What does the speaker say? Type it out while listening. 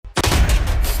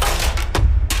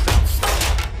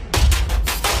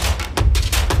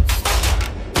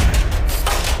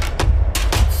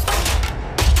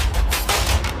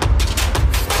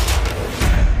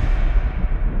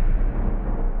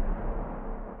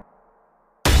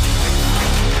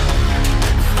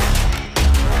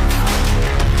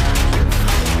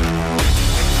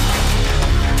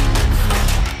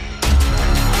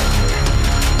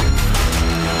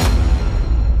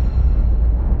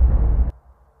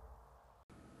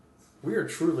we are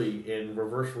truly in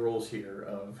reverse roles here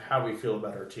of how we feel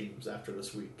about our teams after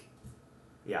this week.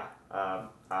 Yeah.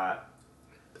 I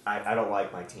don't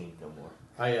like my team no more.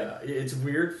 It's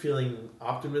weird feeling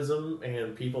optimism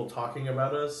and people talking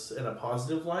about us in a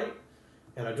positive light,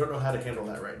 and I don't know how to handle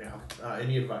that right now.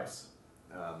 Any advice?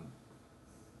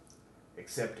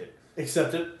 Accept it.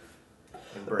 Accept it.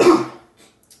 Embrace it.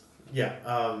 Yeah.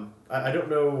 I don't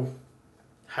know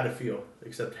how to feel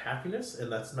except happiness,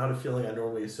 and that's not a feeling I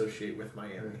normally associate with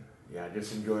Miami. Yeah,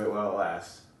 just enjoy it while it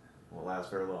lasts. It won't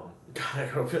last very long. God, I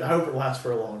hope it lasts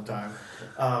for a long time.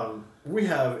 We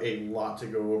have a lot to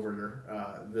go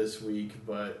over this week,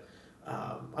 but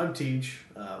I'm Teach,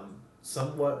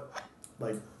 somewhat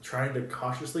like trying to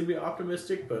cautiously be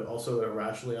optimistic, but also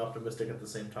irrationally optimistic at the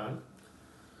same time.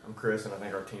 I'm Chris, and I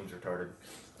think our team's retarded.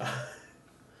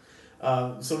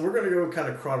 So we're going to go kind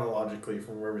of chronologically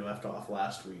from where we left off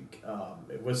last week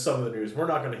with some of the news. We're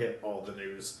not going to hit all the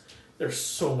news. There's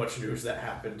so much news that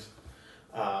happened.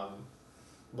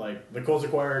 Like the Colts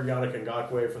acquired Yannick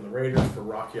Ngakoue from the Raiders for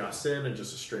Rock Ya-Sin and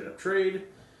just a straight up trade.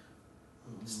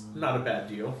 It's not a bad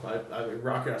deal. I mean,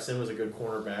 Rock Ya-Sin was a good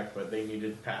cornerback, but they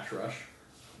needed pass rush.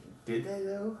 Did they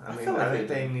though? I think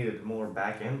they needed more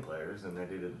back end players than they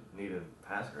needed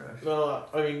pass rush. Well,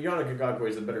 I mean, Yannick Ngakoue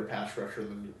is a better pass rusher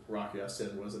than Rock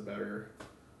Ya-Sin was a better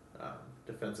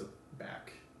defensive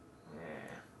back.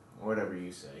 Yeah, whatever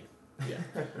you say.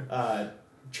 Yeah.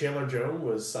 Chandler Jones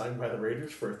was signed by the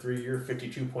Raiders for a 3-year,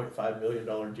 $52.5 million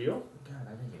deal. God, I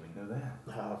didn't even know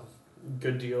that.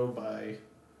 Good deal by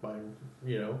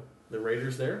the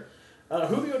Raiders there.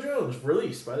 Julio Jones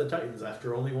released by the Titans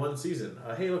after only one season.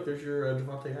 Hey, look, there's your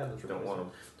Devontae Adams. Don't want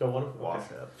him. Don't want him? Wash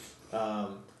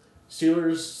up.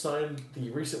 Steelers signed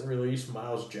the recently released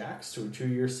Miles Jacks to a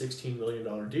 2-year, $16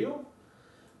 million deal.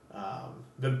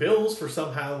 The Bills, for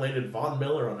somehow, landed Von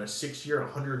Miller on a 6-year,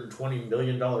 $120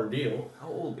 million deal. How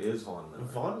old is Von Miller?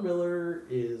 Von Miller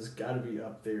is got to be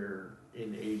up there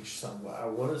in age somewhat. I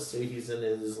want to say he's in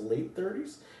his late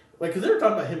 30s. Like, because they were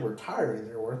talking about him retiring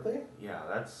there, weren't they? Yeah,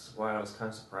 that's why I was kind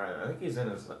of surprised. I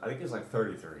think he's like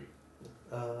 33.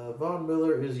 Von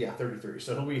Miller is, 33.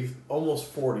 So he'll be almost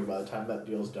 40 by the time that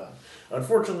deal's done.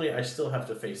 Unfortunately, I still have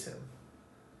to face him.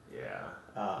 Yeah.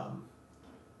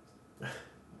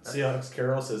 Seahawks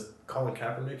Carroll says Colin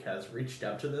Kaepernick has reached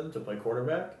out to them to play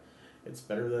quarterback. It's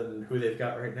better than who they've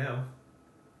got right now.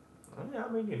 Well, yeah,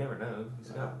 I mean, you never know.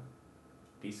 He's got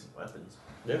decent weapons.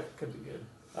 Yeah. Could be good.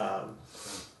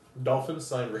 Dolphins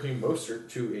signed Raheem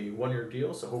Mostert to a 1-year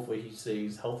deal, so hopefully he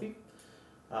stays healthy.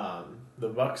 The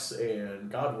Bucks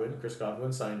and Chris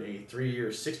Godwin, signed a 3-year,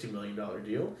 $60 million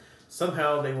deal.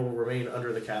 Somehow they will remain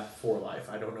under the cap for life.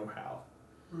 I don't know how.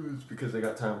 It's because they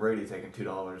got Tom Brady taking $2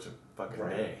 a fucking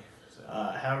day. So.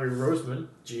 Howie Roseman,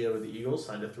 GM of the Eagles,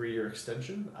 signed a 3-year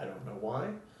extension. I don't know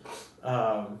why.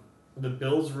 The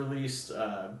Bills released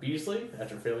Beasley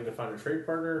after failing to find a trade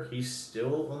partner. He's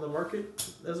still on the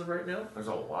market as of right now. There's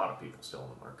a lot of people still on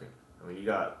the market. I mean, you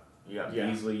got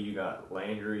Beasley, you got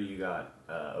Landry, you got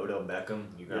Odell Beckham,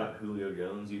 you got Julio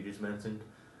Jones you just mentioned.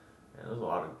 Yeah, there's a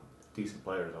lot of decent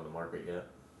players on the market yet.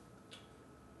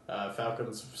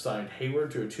 Falcons signed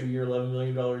Hayward to a 2-year, $11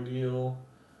 million deal.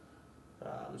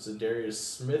 Zadarius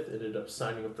Smith ended up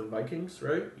signing with the Vikings,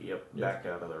 right? Yep, backed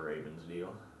out of the Ravens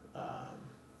deal.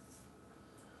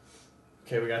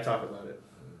 Okay, we gotta talk about it.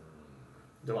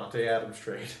 Devontae Adams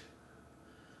trade.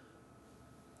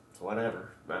 Whatever.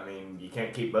 I mean, you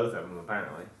can't keep both of them,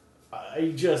 apparently.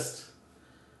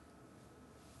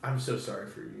 I'm so sorry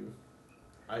for you.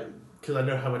 Because I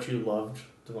know how much you loved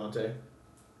Devontae.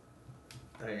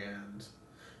 And,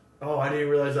 I didn't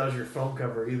realize that was your phone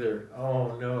cover either.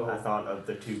 Oh, no. I thought of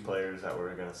the two players that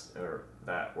were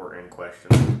in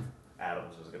question.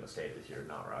 Adams was going to stay this year,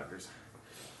 not Rodgers.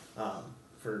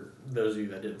 For those of you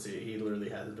that didn't see it, he literally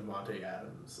had the Devontae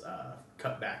Adams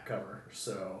cutback cover.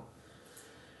 So,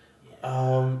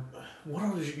 what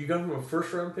else you got from a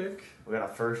first-round pick? We got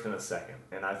a first and a second,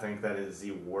 and I think that is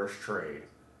the worst trade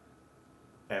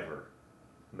ever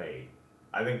made.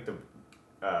 I think the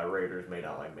Raiders made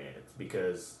out like bandits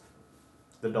because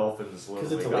the Dolphins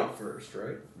because it's a late first,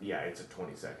 right? Yeah, it's a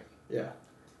 22nd. Yeah,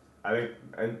 I think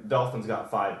and Dolphins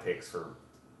got 5 picks or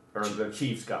the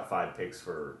Chiefs got 5 picks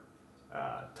for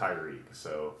Tyreek.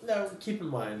 So now keep in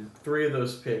mind 3 of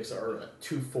those picks are a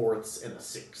 2/4 and a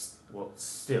 6th. Well,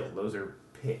 still, those are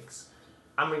picks.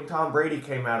 I mean, Tom Brady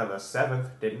came out of the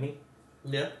 7th, didn't he?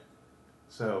 Yeah.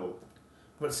 So,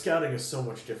 but scouting is so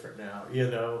much different now, you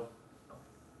know.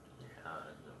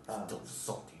 Yeah, still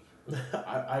salty.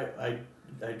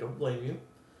 I don't blame you.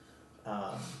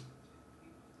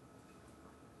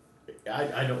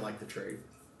 I don't like the trade.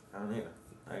 I don't either.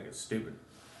 I think it's stupid.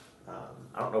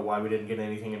 I don't know why we didn't get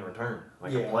anything in return,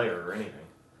 like a player or anything.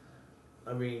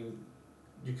 I mean,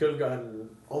 you could have gotten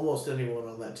almost anyone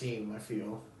on that team, I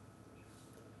feel.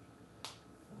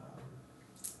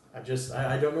 I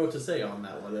don't know what to say on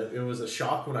that one. It was a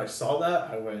shock when I saw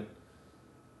that. I went,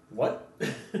 what?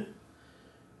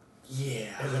 Yeah.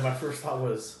 And then my first thought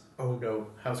was, oh no,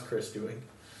 how's Chris doing?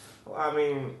 Well, I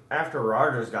mean, after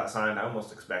Rodgers got signed, I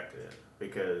almost expected it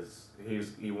because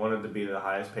he wanted to be the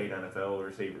highest paid NFL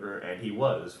receiver, and he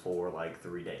was for like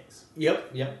 3 days.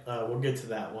 Yep. We'll get to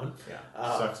that one. Yeah.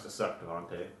 Sucks to suck, Devontae.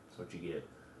 That's what you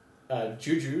get.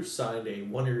 Juju signed a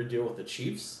 1-year deal with the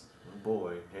Chiefs. Oh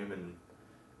boy, him and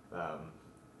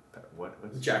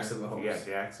what's Jackson Mahomes. Yeah,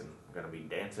 Jackson gonna be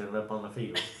dancing it up on the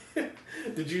field.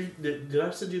 Did I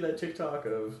send you that TikTok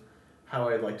of how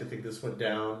I'd like to think this went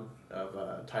down?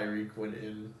 Of Tyreek went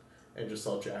in and just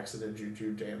saw Jackson and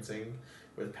Juju dancing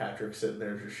with Patrick sitting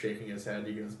there just shaking his head.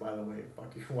 He goes, "By the way,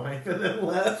 fuck your wife," and then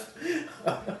left.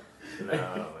 No,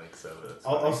 I don't think so.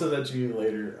 I'll send that to you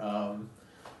later.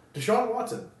 Deshaun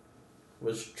Watson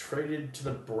was traded to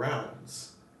the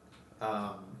Browns.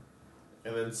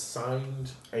 And then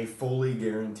signed a fully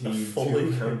guaranteed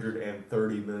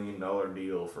 $230 million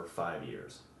deal for 5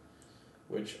 years.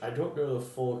 Which I don't know the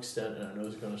full extent, and I know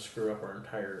it's going to screw up our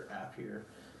entire app here.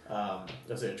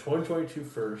 That's a 2022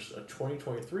 first, a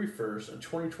 2023 first, a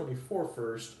 2024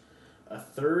 first, a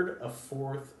third, a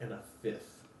fourth, and a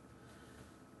fifth.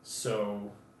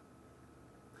 So...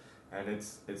 And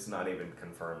it's not even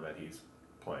confirmed that he's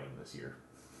playing this year.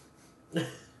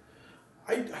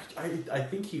 I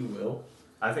think he will.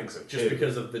 I think so too. Just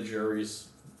because of the jury's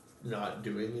not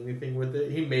doing anything with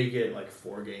it. He may get like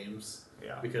 4 games.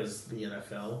 Yeah. Because the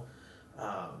NFL.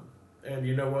 And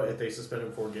you know what? If they suspend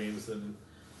him 4 games, then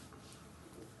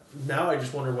now I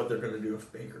just wonder what they're going to do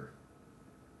with Baker.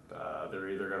 They're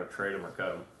either going to trade him or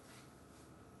cut him.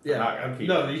 Yeah. Not gonna keep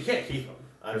no, him. you can't keep him.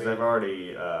 Because they've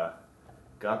already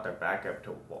got their backup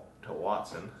to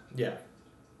Watson. Yeah.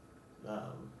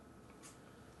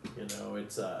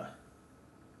 It's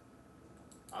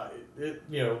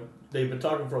they've been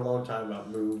talking for a long time about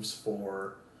moves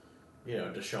for,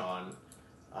 Deshaun,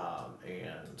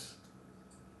 and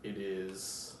it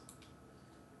is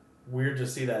weird to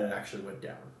see that it actually went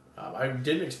down. I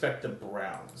didn't expect the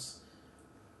Browns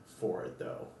for it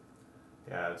though.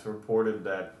 Yeah, it's reported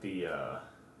that the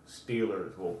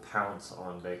Steelers will pounce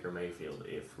on Baker Mayfield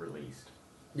if released.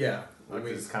 Yeah, which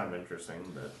is kind of interesting,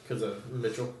 but because of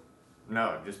Mitchell.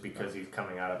 No, just because he's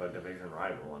coming out of a division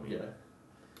rival.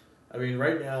 I mean,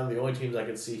 right now the only teams I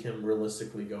could see him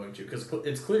realistically going to, because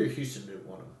it's clear Houston didn't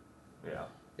want him. Yeah.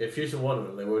 If Houston wanted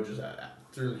him, they would just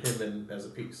threw him in as a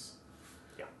piece.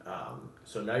 Yeah.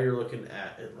 So now you're looking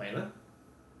at Atlanta.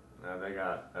 They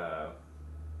got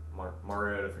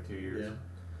Mariota for 2 years.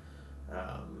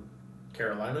 Yeah.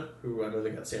 Carolina, who I know they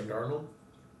got Sam Darnold.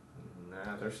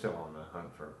 Nah, they're still on the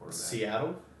hunt for a quarterback.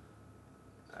 Seattle.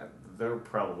 They're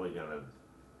probably going to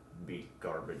be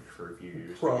garbage for a few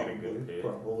years to get a good pick.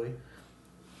 Probably.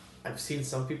 I've seen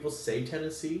some people say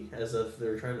Tennessee as if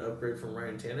they're trying to upgrade from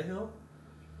Ryan Tannehill.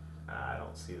 I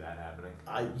don't see that happening.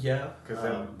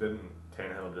 Because didn't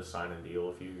Tannehill just sign a deal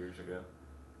a few years ago?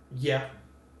 Yeah.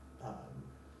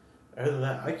 Other than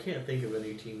that, I can't think of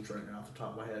any teams right now off the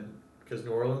top of my head. Because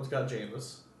New Orleans got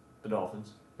Jameis. The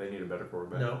Dolphins. They need a better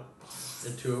quarterback. No.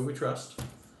 And Tua we trust.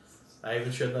 I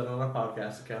even shared that on our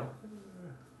podcast account.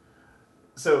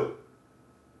 So,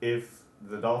 if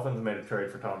the Dolphins made a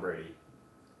trade for Tom Brady,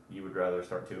 you would rather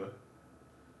start Tua?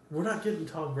 We're not getting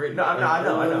Tom Brady. No, I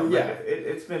know. Yeah.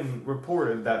 It's been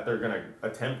reported that they're going to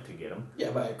attempt to get him. Yeah,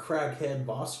 by a crackhead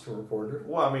Boston reporter.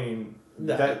 Well, I mean,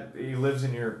 that he lives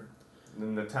in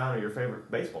the town of your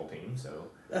favorite baseball team, so...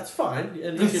 That's fine,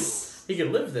 and he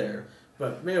can live there.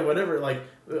 But, man, whatever, like,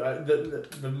 the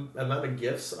amount of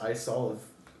gifs I saw of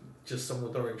just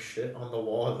someone throwing shit on the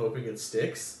wall and hoping it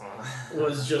sticks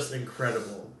was just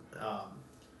incredible.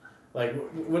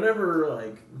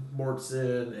 Whenever,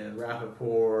 Mortson and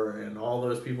Rappaport and all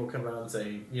those people come out and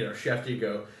say, Shefty,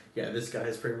 go, yeah, this guy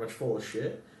is pretty much full of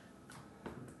shit.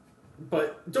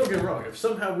 But don't get me wrong, if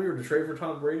somehow we were to trade for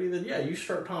Tom Brady, then yeah, you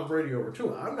start Tom Brady over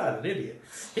Tua. I'm not an idiot.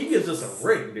 He gives us a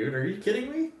ring, dude. Are you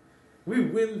kidding me? We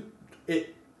win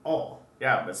it all.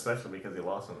 Yeah, but especially because he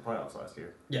lost in the playoffs last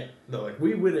year. Yeah, no,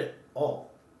 we win it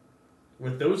all.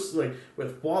 With those,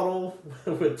 with Waddle,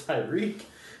 with Tyreek,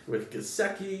 with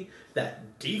Gesicki,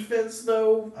 that defense,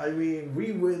 though, I mean,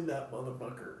 we win that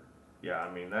motherfucker. Yeah,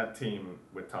 I mean, that team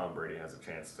with Tom Brady has a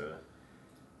chance to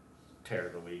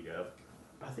tear the league up.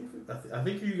 I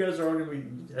think you guys are all going to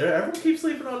be... Everyone keeps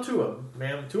sleeping on Tua.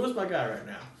 Man, Tua's my guy right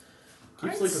now.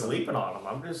 Keep sleeping on him.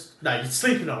 I'm just... Nah, you're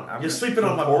sleeping on him. I'm You're just sleeping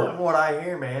on my boy. reporting what I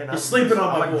hear, man. You're sleeping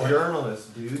on my boy. I'm a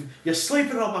journalist, dude. You're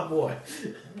sleeping on my boy.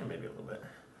 Yeah, maybe a little bit.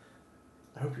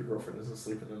 I hope your girlfriend isn't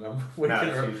sleeping and I'm waking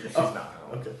her up. She's not.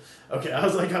 Okay. Okay, I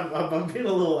was like, I'm being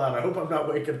a little loud. I hope I'm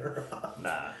not waking her up.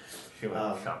 Nah. She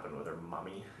went shopping with her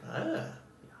mommy.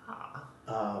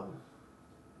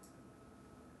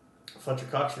 Fletcher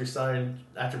Cox resigned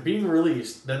after being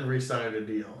released, then re-signed a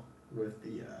deal with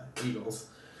the Eagles.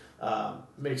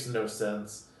 Makes no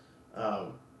sense.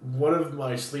 One of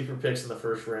my sleeper picks in the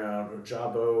first round,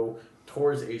 Ojabo,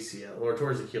 tore his ACL, or tore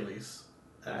his Achilles.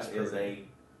 That is a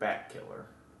back killer.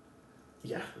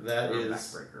 Yeah, that is...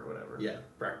 Backbreaker, whatever. Yeah,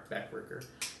 backbreaker.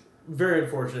 Very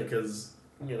unfortunate because,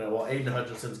 while Aiden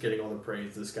Hutchinson's getting all the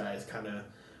praise, this guy is kind of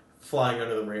flying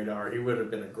under the radar. He would have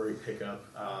been a great pickup.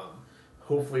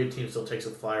 Hopefully a team still takes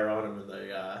a flyer on him in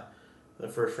the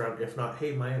first round. If not,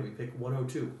 hey, Miami, pick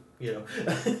 102. He ain't going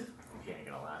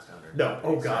to last 100. No.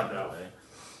 Oh, God,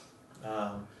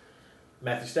 no.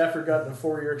 Matthew Stafford got a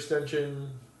 4-year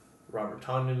extension. Robert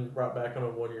Tonyan brought back on a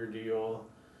 1-year deal.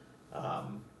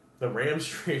 The Rams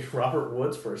trade Robert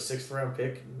Woods for a 6th-round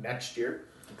pick next year.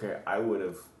 Okay, I would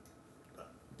have...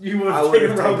 You would have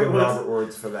taken Robert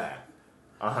Woods for that.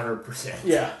 100%.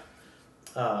 Yeah.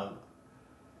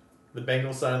 The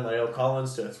Bengals signed La'el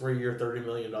Collins to a 3-year, $30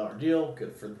 million deal.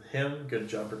 Good for him. Good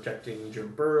job protecting Joe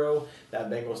Burrow. That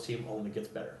Bengals team only gets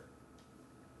better.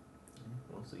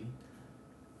 We'll see.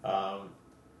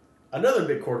 Another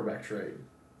big quarterback trade.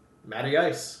 Matty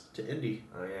Ice to Indy.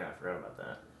 Oh, yeah, I forgot about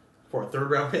that. For a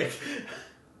 3rd-round pick.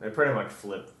 They pretty much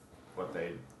flipped what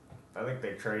they... I think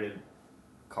they traded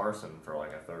Carson for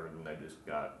like a 3rd, and they just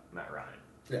got Matt Ryan.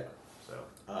 Yeah. So...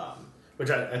 which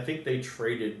I think they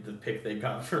traded the pick they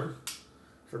got for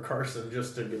Carson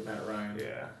just to get Matt Ryan.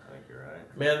 Yeah, I think you're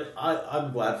right. Man,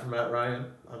 I'm glad for Matt Ryan.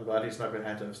 I'm glad he's not going to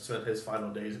have to spend his final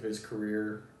days of his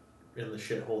career in the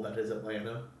shithole that is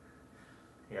Atlanta.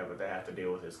 Yeah, but they have to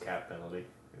deal with his cap penalty.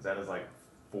 Because that is like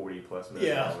 $40+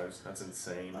 million. Yeah. That's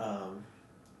insane.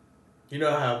 You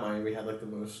know how Miami had like the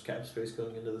most cap space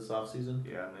going into this offseason?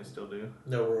 Yeah, and they still do.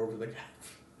 No, we're over the cap.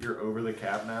 You're over the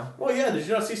cap now? Well, yeah. Did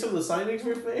you not see some of the signings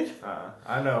we've made?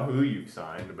 I know who you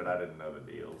signed, but I didn't know the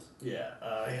deals. Yeah.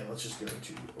 Let's just go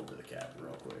into over the cap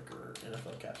real quick, or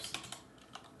NFL caps.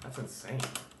 That's insane.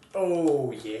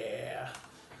 Oh yeah,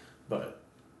 but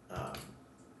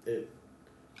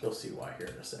you'll see why here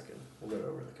in a second. We'll go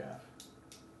over the cap.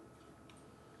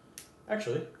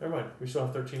 Actually, never mind. We still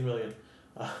have $13 million.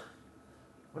 What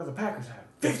do the Packers have?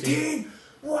 15.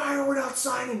 Why are we not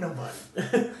signing nobody?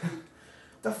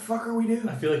 The fuck are we doing?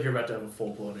 I feel like you're about to have a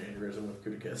full-blown aneurysm with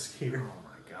Kudakesk here. Oh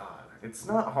my god. It's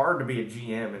not hard to be a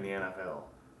GM in the NFL.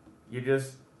 You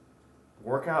just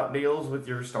work out deals with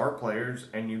your star players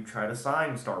and you try to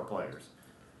sign star players.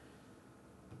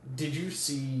 Did you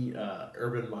see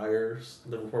Urban Meyer's,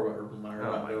 the report about Urban Meyer?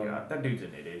 Oh my god. That dude's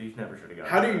an idiot. He never should have got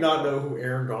How do you not know who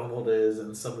Aaron Donald is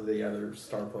and some of the other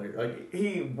star players? Like,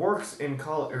 he works in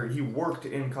college, or he worked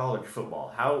in college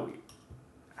football. How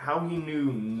he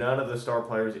knew none of the star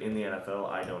players in the NFL,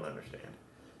 I don't understand.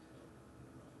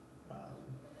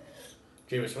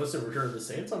 Jameis Winston returned to the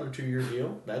Saints on a 2-year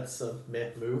deal. That's a meh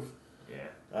move.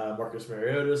 Yeah. Marcus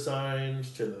Mariota signed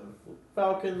to the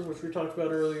Falcons, which we talked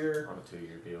about earlier. On a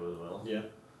 2-year deal as well. Yeah.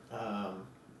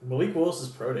 Malik Willis's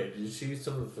pro day. Did you see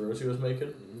some of the throws he was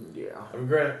making? Yeah. I mean,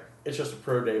 granted, it's just a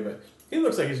pro day, but he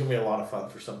looks like he's going to be a lot of fun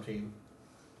for some team.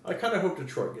 I kind of hope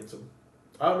Detroit gets him.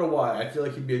 I don't know why. I feel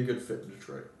like he'd be a good fit in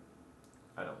Detroit.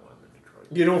 I don't want him in Detroit.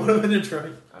 You don't want him in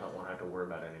Detroit? I don't want to have to worry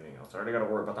about anything else. I already got to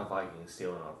worry about the Vikings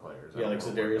stealing our players. Yeah, like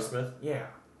Zadarius Smith? Yeah.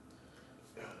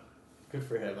 Good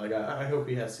for him. Like, I hope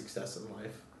he has success in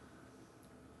life.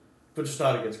 But just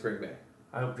not against Green Bay.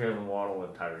 I hope Jalen Waddle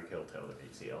and Tyreek Hill tear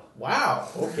the ACL. Wow.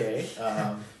 Okay.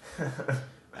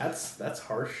 That's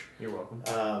harsh. You're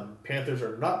welcome. Panthers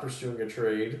are not pursuing a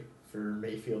trade for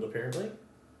Mayfield, apparently.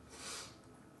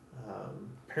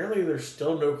 Apparently, there's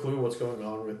still no clue what's going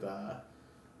on with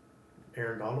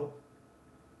Aaron Donald.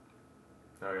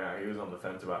 Oh, yeah. He was on the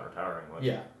fence about retiring. Wasn't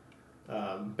Yeah.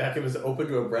 Beckham is open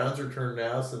to a Browns return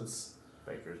now since...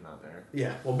 Baker's not there.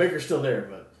 Yeah. Well, Baker's still there,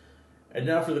 but... And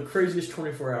now for the craziest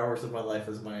 24 hours of my life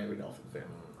as a Miami Dolphin fan.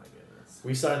 Oh, my goodness.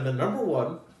 We signed the number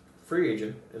 1 free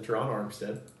agent in Teron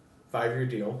Armstead. 5-year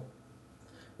deal.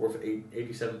 Worth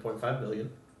 $87.5 million.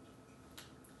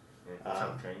 Yeah,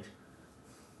 chunk change.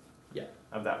 Yeah.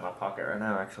 I have that in my pocket right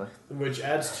now, actually. Which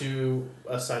adds to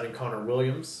us signing Connor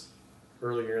Williams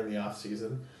earlier in the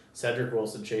offseason. Cedric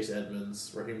Wilson, Chase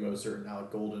Edmonds, Raheem Mostert, and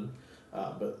Alec Golden.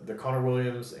 But the Connor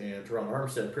Williams and Teron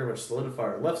Armstead pretty much solidify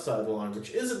our left side of the line,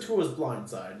 which isn't Tua's blind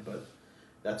side, but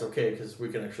that's okay because we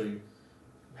can actually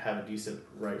have a decent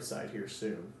right side here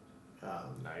soon.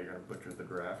 Now you're gonna butcher the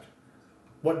draft.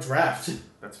 What draft?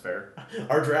 That's fair.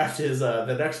 Our draft is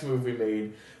the next move we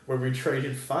made, where we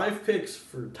traded 5 picks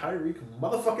for Tyreek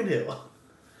motherfucking Hill.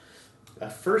 A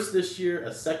first this year,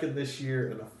 a second this year,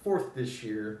 and a fourth this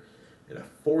year, and a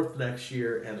fourth next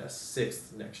year, and a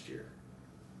sixth next year.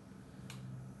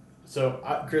 So,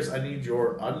 Chris, I need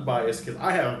your unbiased, because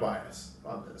I have a bias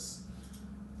on this.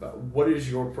 But what is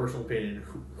your personal opinion?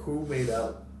 Who made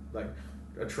out like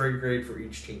a trade grade for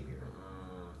each team here?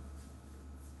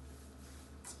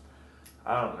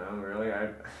 I don't know, really. I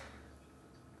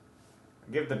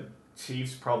give the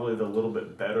Chiefs probably the little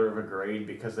bit better of a grade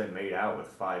because they made out with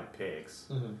 5 picks.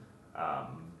 Mm-hmm.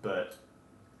 But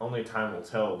only time will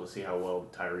tell to see how well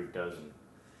Tyreek does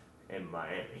in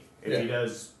Miami. If he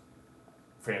does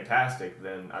fantastic,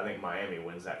 then I think Miami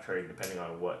wins that trade depending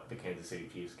on what the Kansas City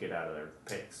Chiefs get out of their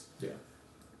picks. Yeah.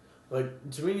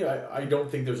 Like, to me, I don't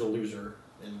think there's a loser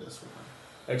in this one.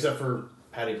 Except for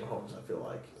Patty Mahomes, I feel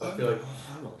like. I'm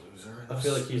a loser. I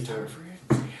feel like he's there.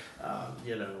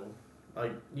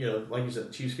 Like you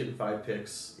said, Chiefs getting 5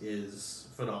 picks is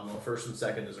phenomenal. First and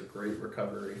second is a great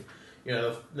recovery.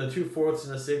 The 2 fourths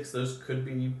and a 6th, those could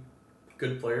be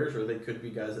good players, or they could be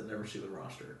guys that never see the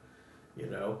roster.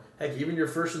 Heck, even your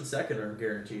first and second aren't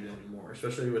guaranteed anymore,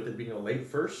 especially with it being a late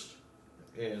first.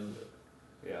 And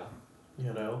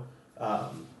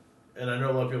and I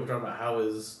know a lot of people are talking about how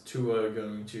is Tua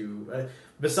going to,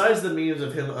 besides the memes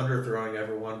of him underthrowing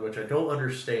everyone, which I don't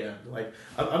understand. Like,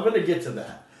 I'm going to get to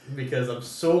that because I'm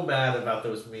so mad about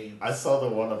those memes. I saw the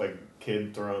one of a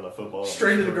kid throwing a football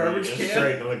straight to the garbage can.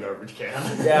 Straight to the garbage can.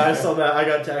 Yeah, I saw that. I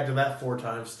got tagged to that 4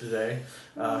 times today.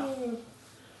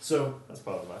 So that's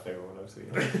probably my favorite one I've seen.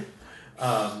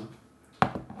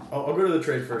 I'll go to the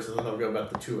trade first, and then I'll go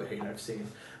about the Tua hate I've seen.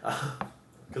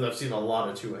 Because I've seen a lot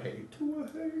of Tua hate.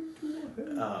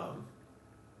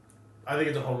 I think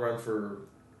it's a home run for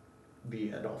the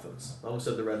Dolphins. I almost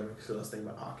said the Red Wings because I was thinking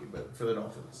about hockey, but for the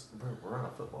Dolphins. We're on a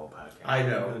football podcast. I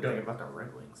know. We're thinking about the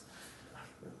Red Wings.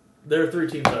 There are 3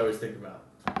 teams I always think about.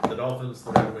 The Dolphins,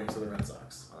 the Red Wings, and the Red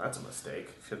Sox. Well, that's a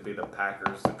mistake. Should be the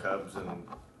Packers, the Cubs, and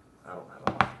I don't have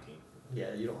a hockey team.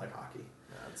 Yeah, you don't like hockey.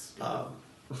 Yeah,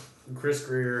 Chris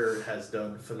Greer has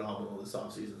done phenomenal this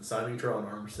offseason. Signing Terrell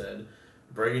Armstead,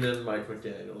 bringing in Mike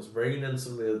McDaniels, bringing in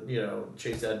some of the,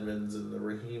 Chase Edmonds and the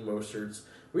Raheem Mosterts.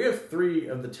 We have 3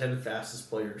 of the 10 fastest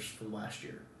players from last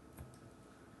year.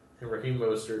 And Raheem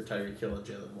Mostert, Tyreek Hill, and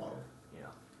Jalen Waddle. Yeah.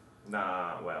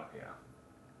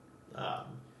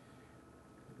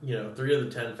 3 of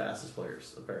the 10 fastest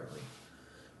players, apparently.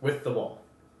 With the ball.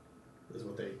 Is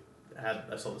what they had.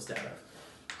 I saw the stat of.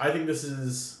 I think this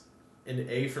is an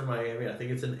A for Miami. I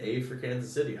think it's an A for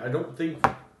Kansas City. I don't think,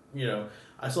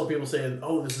 I saw people saying,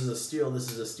 oh, this is a steal, this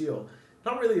is a steal.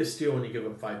 Not really a steal when you give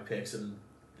up 5 picks and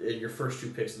your first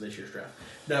 2 picks in this year's draft.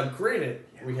 Now, granted,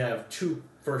 we have 2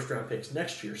 first-round picks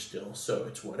next year still, so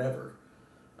it's whatever.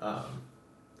 But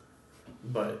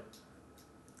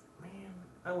man,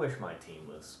 I wish my team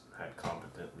had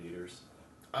competent leaders.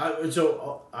 I'm going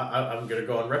to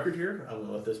go on record here. I'm going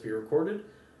to let this be recorded.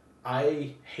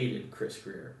 I hated Chris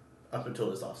Greer up until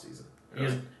this offseason.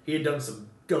 He had done some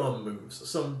dumb moves.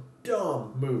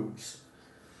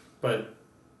 But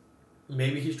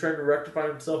maybe he's trying to rectify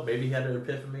himself. Maybe he had an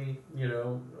epiphany,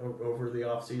 over the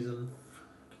offseason.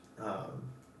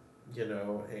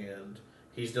 And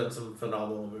he's done some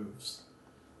phenomenal moves.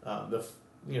 The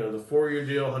 4-year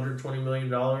deal, $120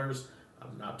 million,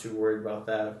 I'm not too worried about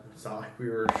that. It's not like we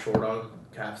were short on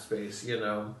cap space,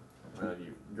 You're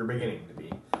beginning to be.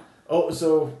 Oh,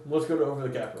 so let's go to over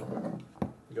the cap real quick.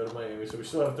 Go to Miami. So we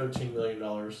still have $13 million.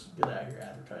 Get out of your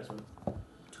advertisement.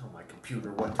 Tell my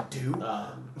computer what to do.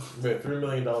 We have $3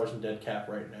 million in dead cap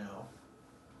right now.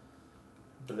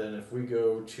 But then if we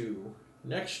go to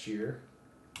next year,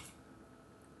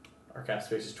 our cap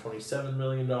space is $27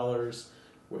 million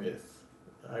with,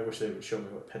 I wish they would show me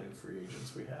what pending free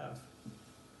agents we have.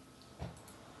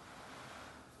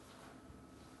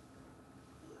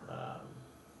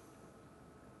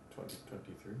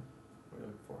 2023. What are you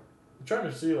looking for? I'm trying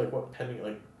to see what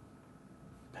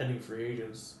pending free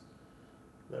agents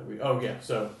that we. Oh yeah,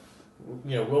 so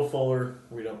Will Fuller,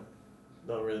 we don't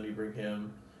really need to bring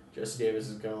him. Jesse Davis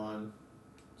is gone,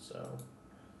 so.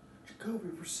 Jacoby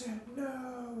Brissett,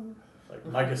 no.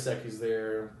 Mike Gesicki's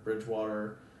there.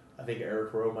 Bridgewater, I think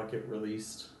Eric Rowe might get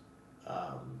released.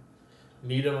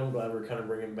 Needham, I'm glad we're kind of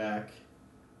bringing back.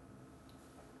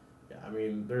 Yeah, I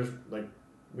mean, there's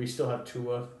we still have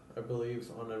Tua, I believe,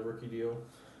 on a rookie deal.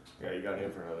 Yeah, you got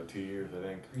him for another 2 years, I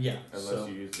think. Yeah. Unless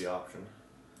you use the option.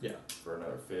 Yeah. For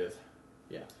another 5th.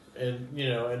 Yeah. And,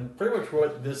 and pretty much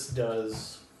what this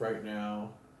does right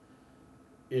now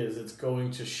is it's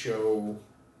going to show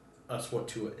us what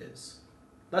Tua is.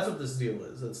 That's what this deal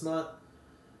is. It's not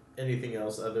anything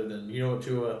else other than, you know what,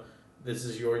 Tua, this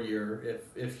is your year.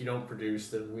 If you don't produce,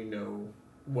 then we know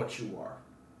what you are.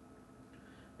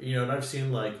 You know, and I've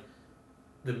seen like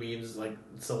the memes, like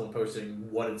someone posting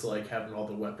what it's like having all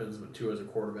the weapons, but Tua as a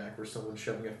quarterback, where someone's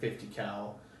shoving a 50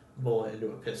 cal bullet into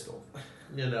a pistol,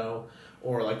 you know,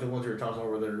 or like the ones we were talking about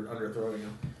where they're underthrowing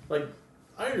him. Like,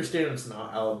 I understand it's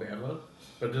not Alabama,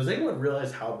 but does anyone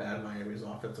realize how bad Miami's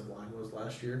offensive line was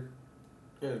last year?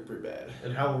 Yeah, it was pretty bad.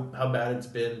 And how bad it's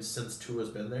been since Tua's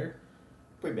been there?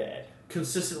 Pretty bad.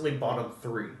 Consistently bottom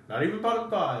 3. Not even bottom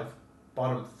 5,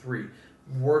 bottom 3.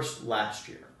 Worst last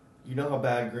year. You know how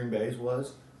bad Green Bay's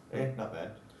was? Not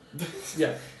bad.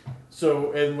 Yeah.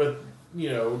 So, and with,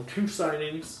 you know, 2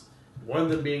 signings, one of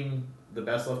them being the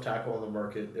best left tackle on the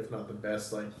market, if not the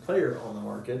best like player on the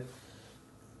market,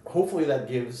 hopefully that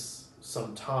gives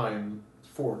some time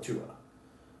for Tua.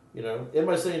 You know, am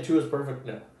I saying Tua's perfect?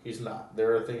 No, he's not.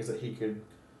 There are things that he could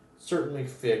certainly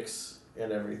fix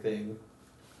and everything.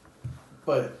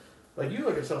 But, like, you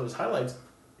look at some of his highlights,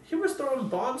 he was throwing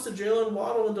bombs to Jalen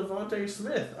Waddle and Devontae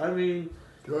Smith. I mean...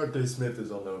 Devontae Smith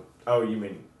is on the... Oh, you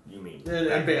mean...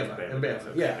 And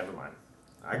Bama. Yeah. Never mind.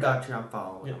 I got you. I'm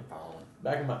following. Yeah. I'm following.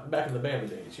 Back in the Bama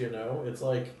days, you know? It's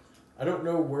like, I don't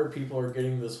know where people are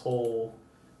getting this whole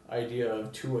idea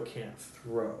of Tua can't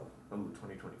throw. Oh,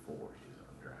 2024,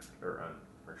 he's undrafted, or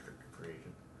unrestricted free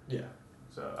agent. Yeah.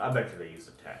 So, I bet you they use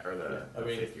the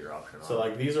fifth-year option. So,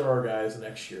 like, these are our guys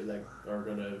next year that are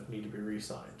going to need to be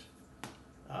re-signed.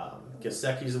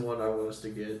 Gesicki's the one I want us to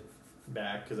get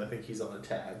back because I think he's on a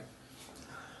tag.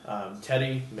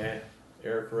 Teddy, meh.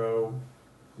 Eric Rowe,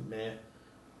 meh.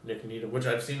 Nick Needham, which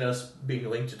I've seen us being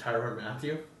linked to Tyrann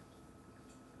Mathieu.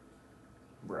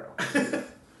 Bro.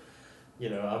 You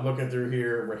know, I'm looking through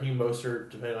here. Raheem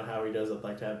Mostert, depending on how he does, I'd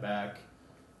like to have back.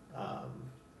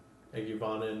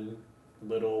 Eguavonen,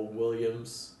 Little,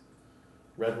 Williams,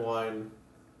 Redwine.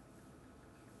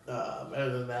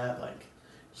 Other than that, like,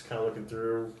 just kind of looking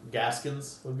through.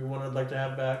 Gaskins would be one I'd like to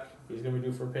have back. He's going to be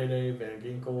due for a payday. Van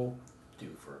Ginkel.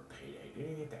 Due for a payday.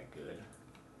 Didn't he get that good?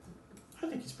 I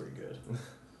think he's pretty good.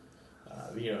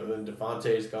 You know, then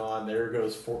Devontae's gone. There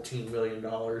goes $14 million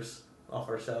off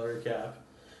our salary cap.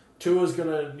 Tua's going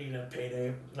to need a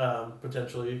payday,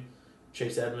 potentially.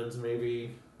 Chase Edmonds,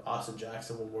 maybe. Austin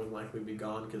Jackson will more than likely be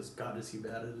gone because, God, is he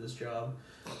bad at his job.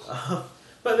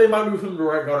 But they might move him to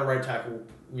right tackle,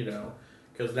 you know,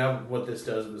 because now what this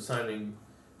does with signing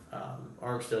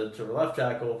Armstead to left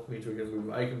tackle means we can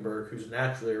move Eichenberg, who's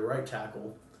naturally a right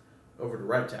tackle, over to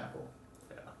right tackle.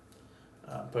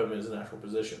 Put him in his natural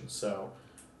position. So,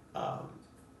 I'm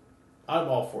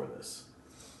all for this.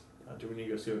 Do we need to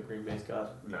go see what Green Bay's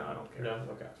got? No, I don't care. No?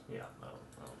 Okay. Yeah, I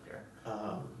don't care.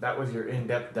 That was your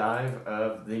in-depth dive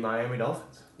of the Miami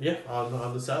Dolphins. Yeah,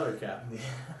 on the salary cap.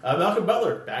 Malcolm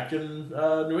Butler, back in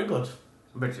New England.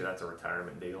 I bet you that's a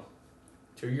retirement deal.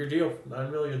 2-year deal, $9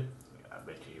 million. Yeah, I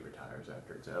bet you he retires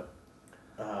after it's up.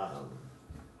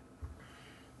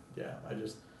 Yeah, I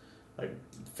just... Like,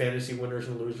 fantasy winners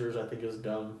and losers, I think, is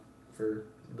dumb for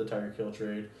the Tyreek Hill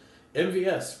trade.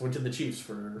 MVS went to the Chiefs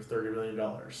for $30 million.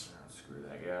 Oh, screw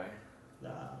that guy.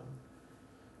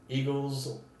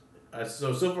 Eagles.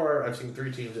 So far, I've seen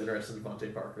 3 teams interested in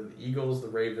Devontae Parker: the Eagles, the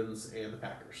Ravens, and the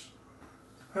Packers.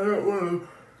 I don't want to.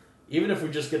 Even if we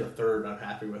just get a third, I'm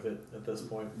happy with it at this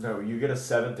point. No, you get a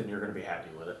 7th, and you're going to be happy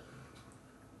with it.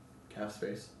 Cap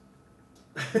space.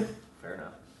 Fair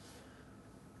enough.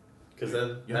 Because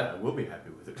then... Yeah, we'll be happy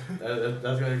with it.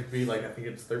 That's going to be like, I think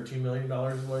it's $13 million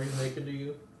is what he's making to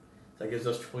you. That gives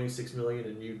us $26 million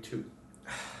and you 2.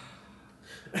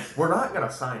 We're not going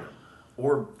to sign him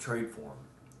or trade for him,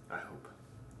 I hope.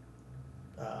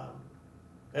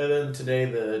 And then today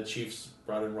the Chiefs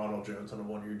brought in Ronald Jones on a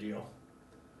 1-year deal.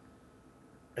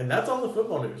 And that's all the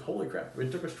football news. Holy crap.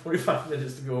 It took us 25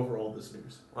 minutes to go over all this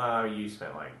news. Well, you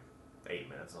spent like 8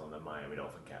 minutes on the Miami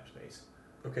Dolphin cap space.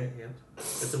 Okay, and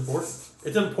it's important.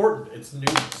 It's important. It's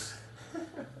news.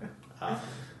 All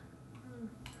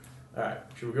right.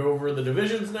 Should we go over the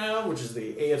divisions now, which is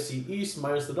the AFC East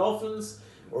minus the Dolphins,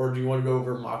 or do you want to go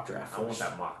over mock draft first? I want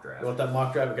that mock draft. You want that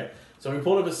mock draft? Okay. So we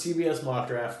pulled up a CBS mock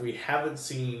draft. We haven't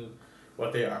seen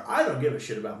what they are. I don't give a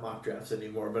shit about mock drafts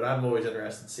anymore, but I'm always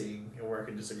interested in seeing and where I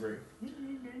can disagree.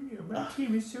 My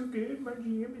team is so good. My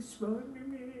GM is smart.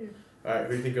 All right. Who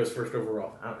do you think goes first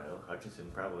overall? I don't know.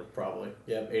 Hutchinson, probably. Probably.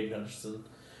 Yeah, Aiden Hutchinson.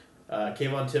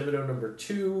 Kayvon Thibodeau, number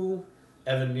 2.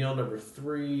 Evan Neal, number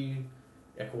 3.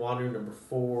 Ekwonu, number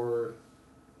 4.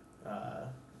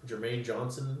 Jermaine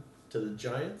Johnson to the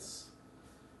Giants.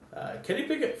 Kenny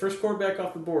Pickett, first quarterback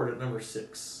off the board at number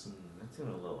 6. That seems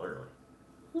a little early.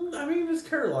 I mean, it's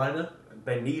Carolina.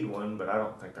 They need one, but I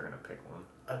don't think they're going to pick one.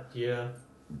 Yeah.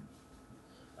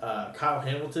 Kyle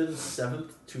Hamilton,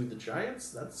 7th to the Giants.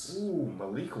 That's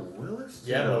Malik Willis?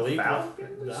 Yeah, Malik.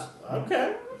 Falcons?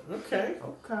 Okay. Okay,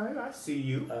 I see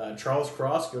you. Charles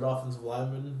Cross, good offensive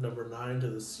lineman, number 9 to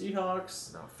the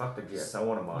Seahawks. No, fuck the Jets. I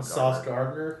want him on Sauce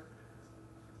Gardner.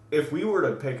 If we were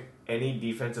to pick any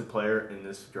defensive player in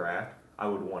this draft, I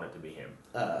would want it to be him.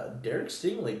 Derek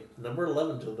Stingley, number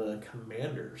 11 to the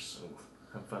Commanders. Oof,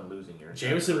 have fun losing your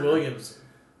Jameson Williams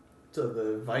to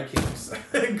the Vikings.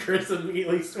 Chris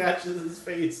immediately smashes his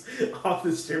face off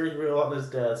the steering wheel on his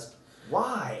desk.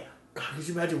 Why? God, could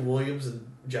you imagine Williams and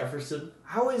Jefferson?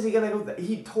 How is he going to go?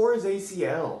 He tore his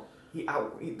ACL.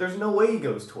 There's no way he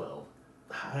goes 12.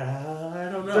 I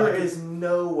don't know. There is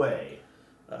no way.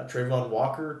 Trayvon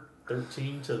Walker,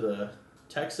 13 to the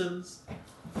Texans.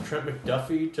 Trent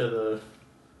McDuffie to the...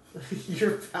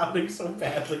 You're pounding so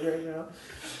badly right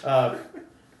now.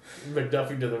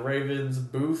 McDuffie to the Ravens.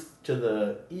 Booth to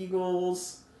the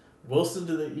Eagles. Wilson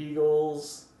to the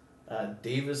Eagles.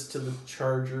 Davis to the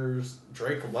Chargers.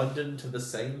 Drake London to the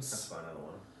Saints. That's fine, I don't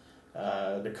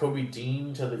want him. Nakobe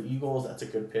Dean to the Eagles. That's a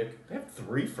good pick. They have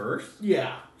 3 firsts?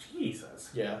 Yeah. Jesus.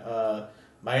 Yeah.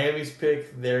 Miami's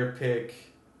pick, their pick,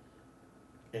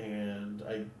 and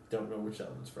I don't know which that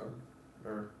one's from.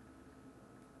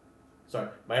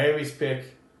 Miami's pick,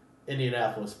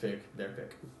 Indianapolis pick, their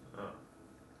pick.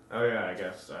 Oh yeah, I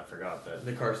guess I forgot that.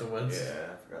 The Carson Wentz.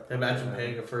 Yeah, I forgot that. Imagine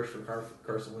paying a first for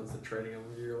Carson Wentz and trading him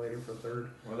a year later for 3rd.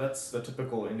 Well, that's the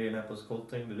typical Indianapolis Colts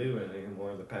thing to do in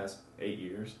more of the past 8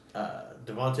 years.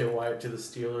 Devontae Wyatt to the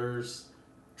Steelers.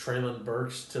 Traylon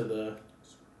Burks to the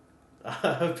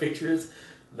Patriots.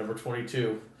 Number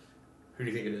 22. Who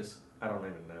do you think it is? I don't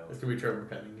even know. It's going to be Trevor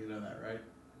Penning. You know that, right?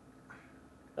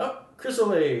 Oh, Chris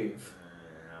Olave.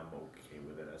 I'm okay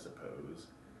with it, I suppose.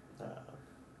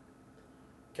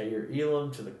 Kair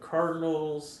Elam to the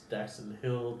Cardinals. Daxton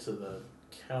Hill to the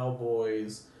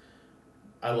Cowboys.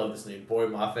 I love this name. Boy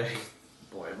Mafe.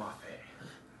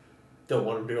 Don't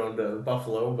want him to go into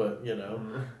Buffalo, but, you know.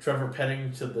 Mm-hmm. Trevor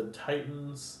Penning to the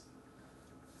Titans.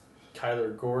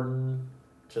 Kyler Gordon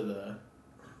to the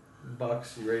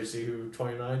Bucks. You ready to see who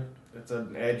 29? It's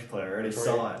an edge player. I already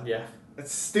saw it. Yeah.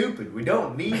 It's stupid. We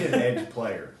don't need an edge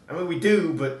player. I mean, we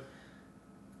do, but...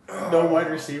 No wide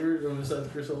receivers besides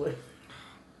Chris Olave.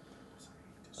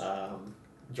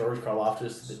 George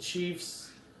Karlaftis to the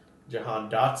Chiefs. Jahan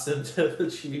Dotson to the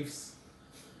Chiefs.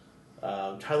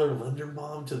 Tyler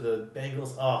Linderbaum to the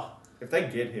Bengals. Oh. If they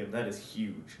get him, that is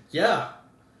huge. Yeah.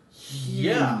 Huge.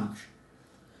 Yeah.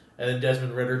 And then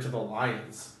Desmond Ridder to the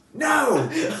Lions. No!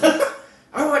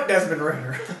 I want Desmond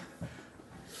Ridder.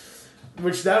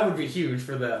 Which that would be huge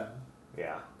for them.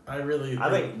 Yeah. I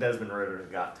think Desmond Ritter's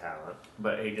got talent,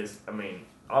 but he just, I mean,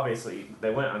 obviously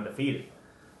they went undefeated.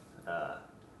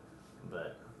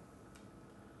 But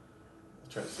I'm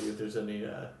trying to see if there's any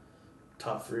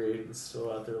top free agents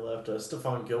still out there left.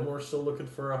 Stephon Gilmore still looking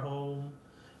for a home.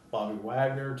 Bobby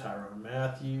Wagner, Tyrone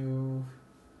Matthew,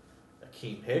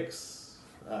 Akeem Hicks,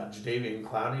 Jadeveon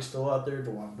Clowney still out there.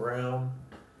 DeJuan Brown,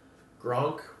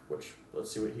 Gronk, which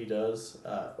let's see what he does.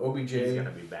 OBJ. He's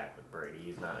gonna be back with Brady.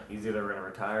 He's not. He's either gonna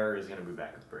retire or he's gonna be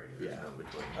back with Brady. There's no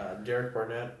between. Derek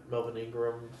Barnett, Melvin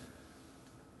Ingram.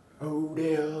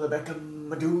 Odell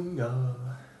Beckham Jr.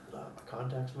 My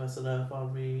contact's messing up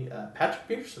on me. Patrick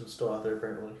Peterson's still out there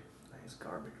apparently. He's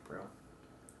garbage, bro.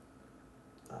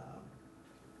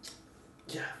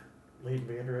 Yeah, Leighton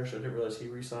Vander Esch. I didn't realize he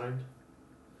re-signed.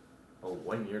 A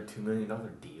 1 year, $2 million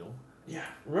deal. Yeah,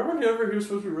 remember whenever he was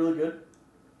supposed to be really good?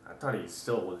 I thought he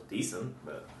still was decent,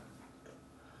 but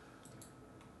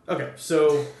okay.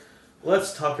 So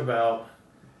let's talk about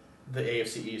the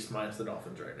AFC East minus the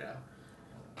Dolphins right now.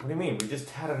 What do you mean? We just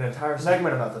had an entire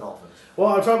segment about the Dolphins. Well,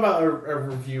 I'm talking about a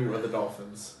review of the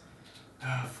Dolphins.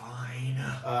 Fine.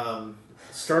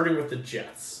 Starting with the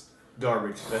Jets.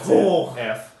 Garbage. That's Oh. it.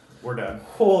 F. We're done.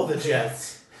 Oh, the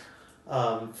Jets.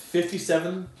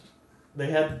 57. They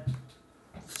had,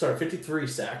 53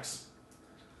 sacks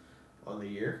on the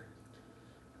year.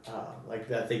 Like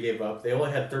that they gave up. They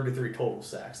only had 33 total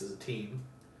sacks as a team.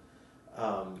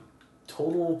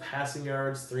 Total passing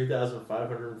yards,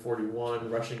 3,541.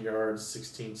 Rushing yards,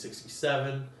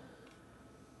 1,667.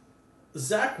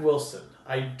 Zach Wilson,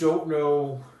 I don't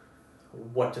know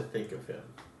what to think of him.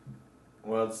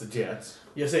 Well, it's the Jets.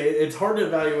 Yes, it's hard to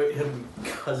evaluate him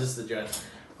because it's the Jets.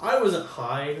 I wasn't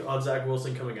high on Zach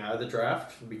Wilson coming out of the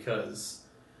draft because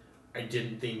I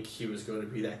didn't think he was going to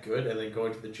be that good, and then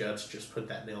going to the Jets just put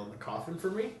that nail in the coffin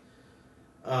for me.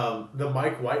 The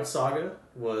Mike White saga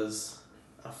was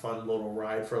a fun little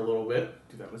ride for a little bit.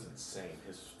 Dude, that was insane.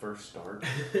 His first start.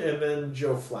 And then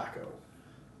Joe Flacco.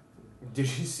 Did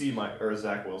you see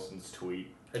Zach Wilson's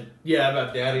tweet? Yeah,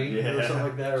 about Daddy or something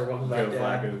like that, or welcome back, Joe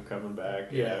Dad. Flacco coming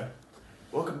back. Yeah.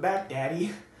 Welcome back,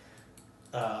 Daddy.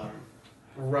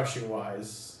 Rushing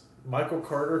wise, Michael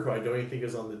Carter, who I don't even think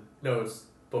is on the... No, it's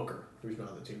Booker, who's not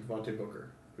on the team. Devontae Booker,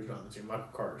 who's not on the team. Michael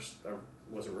Carter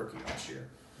was a rookie last year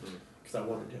because I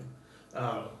wanted him.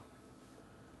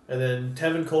 And then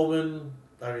Tevin Coleman,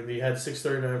 I mean, he had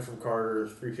 639 from Carter,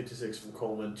 356 from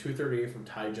Coleman, 238 from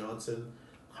Ty Johnson,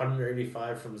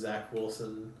 185 from Zach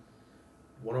Wilson,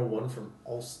 101 from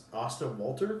Austin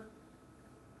Walter,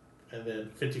 and then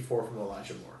 54 from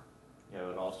Elijah Moore. Yeah,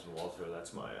 but Austin Walter,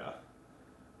 that's my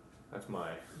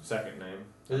second name.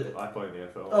 I play in the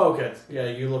NFL. Oh, okay. Yeah,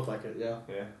 you look like it, yeah.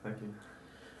 Yeah, thank you.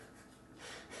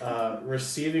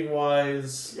 Receiving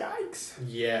wise, Yikes.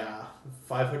 yeah,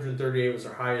 538 was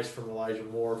our highest from Elijah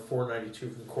Moore, 492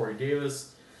 from Corey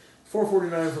Davis,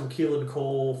 449 from Keelan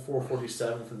Cole,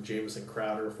 447 from Jamison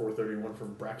Crowder, 431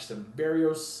 from Braxton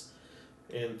Berrios,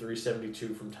 and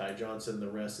 372 from Ty Johnson. The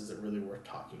rest isn't really worth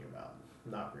talking about.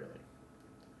 Not really.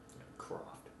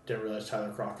 Croft. Didn't realize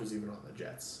Tyler Croft was even on the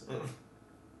Jets.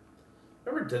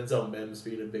 Remember Denzel Mims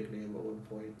being a big name at one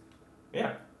point?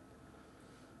 Yeah.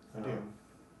 I do.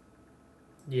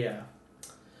 Yeah.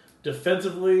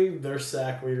 Defensively, their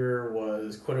sack leader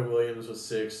was Quentin Williams with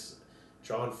 6,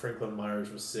 John Franklin Myers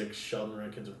with 6, Sheldon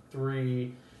Rankins with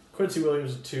 3, Quincy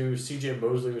Williams with 2, C.J.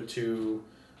 Mosley with 2,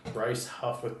 Bryce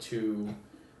Huff with 2,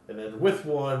 and then with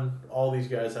 1, all these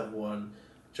guys have 1.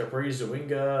 Jabari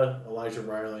Zwinga, Elijah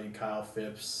Riley, Kyle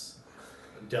Phipps,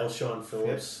 Delshawn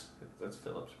Phillips. That's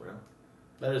Phillips, bro.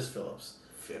 That is Phillips.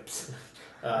 Phipps.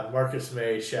 Marcus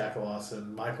May, Shaq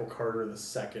Lawson, Michael Carter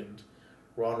II,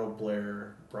 Ronald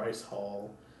Blair, Bryce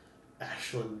Hall,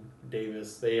 Ashland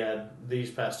Davis.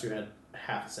 These past two had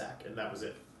half a sack, and that was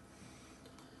it.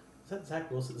 Is that Zach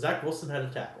Wilson? Zach Wilson had a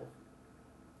tackle.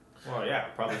 Well, yeah,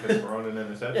 probably because we're on an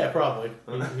interception. Yeah, probably.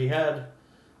 He had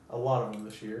a lot of them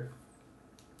this year.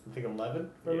 I think 11,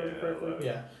 if I remember correctly. 11.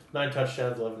 Yeah, 9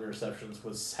 touchdowns, 11 interceptions,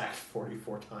 was sacked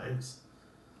 44 times.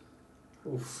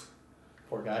 Oof.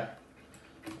 Poor guy.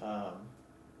 Now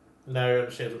he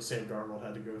understands what Sam Darnold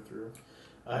had to go through.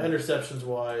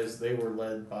 Interceptions-wise, they were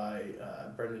led by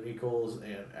Brendan Eccles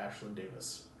and Ashland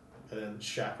Davis. And then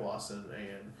Shaq Lawson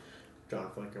and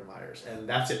John Flinker Myers. And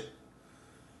that's it.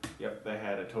 Yep, they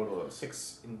had a total of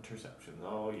 6 interceptions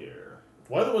all year.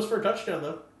 One of them was for a touchdown,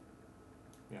 though.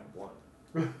 Yeah, 1.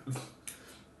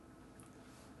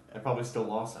 I probably still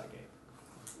lost that game.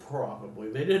 Probably.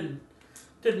 They did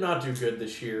not do good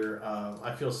this year.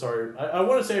 I feel sorry. I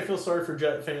want to say I feel sorry for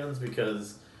Jet fans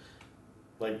because,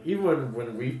 like, even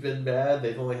when we've been bad,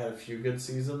 they've only had a few good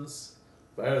seasons.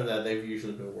 But other than that, they've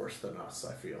usually been worse than us,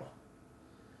 I feel.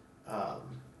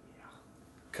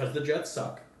 Because the Jets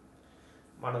suck.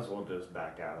 Might as well just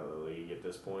back out of the league at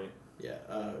this point. Yeah.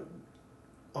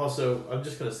 Also, I'm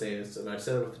just going to say this, and I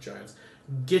said it with the Giants.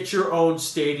 Get your own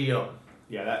stadium.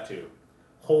 Yeah, that too.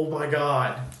 Oh my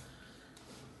God.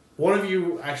 One of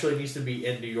you actually needs to be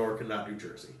in New York and not New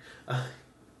Jersey.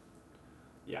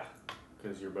 Yeah,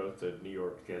 because you're both the New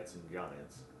York Jets and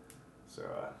Giants. So,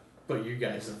 But you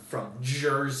guys are from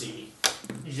Jersey.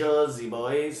 Jersey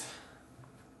boys.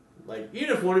 Like,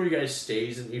 even if one of you guys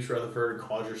stays in East Rutherford and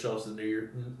calls yourselves the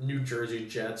New Jersey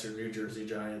Jets or New Jersey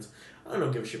Giants, I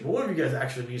don't give a shit. But one of you guys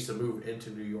actually needs to move into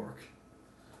New York.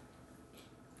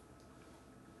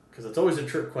 Because it's always a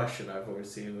trick question I've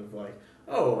always seen of like,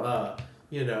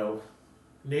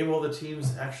 name all the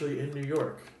teams actually in New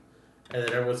York. And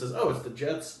then everyone says, oh, it's the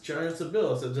Jets, Giants, and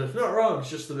Bills. And it's not wrong, it's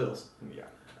just the Bills. Yeah.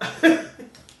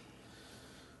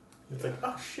 It's like,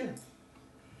 oh, shit.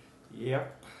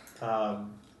 Yep. Yeah,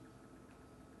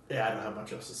 I don't have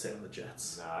much else to say on the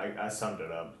Jets. Nah, I summed it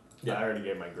up. Yeah. I already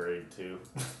gave my grade too.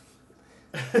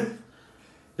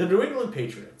 The New England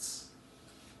Patriots.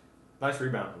 Nice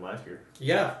rebound from last year.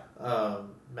 Yeah.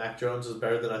 Mac Jones is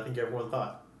better than I think everyone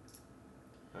thought.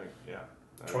 Yeah.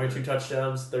 22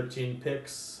 touchdowns, 13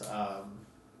 picks,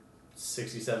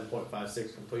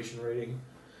 67.56 completion rating.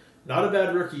 Not a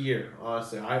bad rookie year,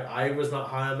 honestly. I was not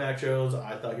high on Mac Jones.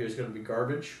 I thought he was going to be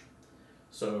garbage.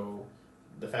 So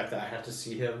the fact that I had to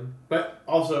see him. But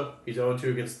also, he's 0-2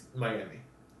 against Miami.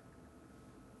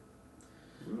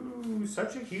 Ooh,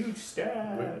 such a huge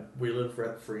stat. We live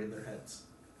rent-free in their heads.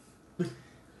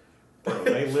 Bro,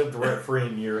 they lived rent-free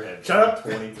in your head Shut up.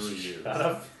 23 years. Shut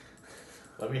up.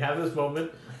 Let me have this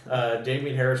moment.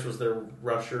 Damian Harris was their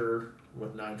rusher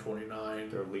with 929.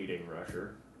 Their leading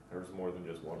rusher. There was more than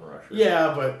just one rusher.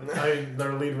 Yeah, but I mean,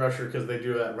 their lead rusher because they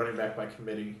do that running back by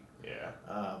committee. Yeah.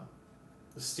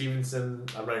 Stevenson,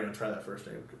 I'm not even going to try that first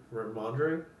name.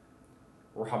 Ramondre?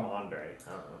 Ramondre.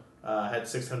 I don't know. Had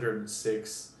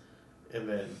 606. And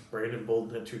then Brandon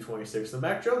Bolden had 226. And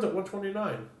Mac Jones at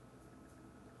 129.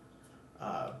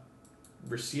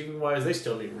 Receiving wise, they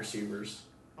still need receivers,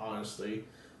 honestly.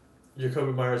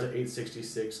 Jacoby Myers at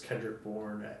 866. Kendrick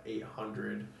Bourne at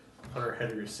 800. Hunter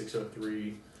Henry at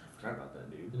 603. Forgot about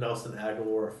that dude. Nelson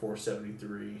Aguilar at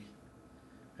 473.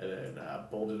 And then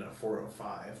Bolden at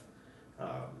 405.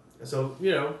 So,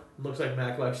 looks like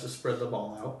Mac likes to spread the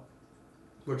ball out,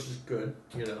 which is good.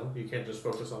 You can't just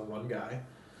focus on one guy.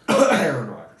 Aaron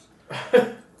Rodgers.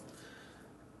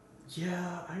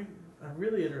 Yeah, I'm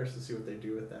really interested to see what they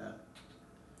do with that.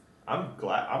 I'm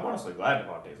honestly glad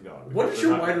Devontae's gone. What does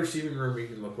your wide receiving room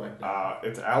even look like now?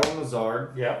 It's Alan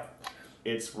Lazard. Yep.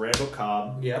 It's Randall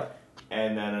Cobb. Yep.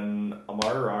 And then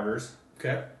Amari Rodgers.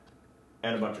 Okay.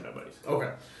 And a bunch of nobodies.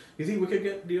 Okay. You think we could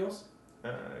get deals?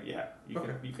 Yeah. You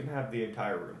can have the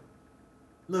entire room.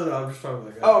 No, I'm just talking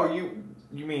like. Oh, you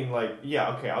mean like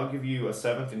okay? I'll give you a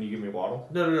 7th and you give me a Waddle.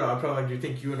 No. I'm talking like. Do you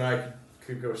think you and I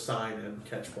could go sign and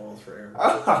catch balls for Aaron?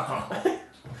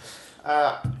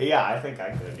 Yeah, I think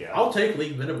I could. Yeah. I'll take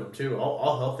league minimum too.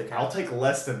 I'll help the. I'll take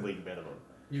less than league minimum.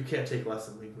 You can't take less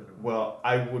than league minimum. Well,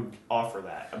 I would offer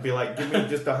that. I'd be like, give me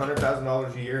just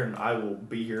 $100,000 a year, and I will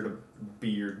be here to be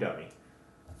your dummy.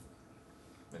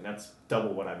 And that's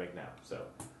double what I make now. So.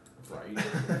 Right.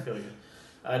 I feel you.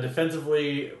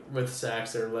 Defensively, with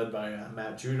sacks, they're led by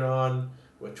Matt Judon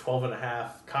with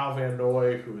 12.5. Kyle Van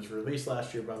Noy, who was released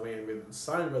last year by Miami and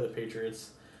signed by the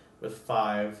Patriots, with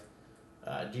 5.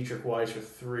 Dietrich Weiss with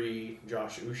 3.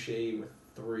 Josh Uche with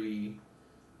 3.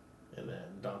 And then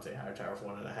Dante Hightower with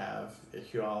 1.5.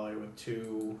 Ihuale with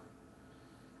 2.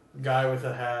 Guy with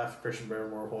 0.5. Christian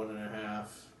Barrymore 1.5.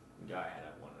 Guy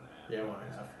had 1.5. Yeah,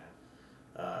 1.5.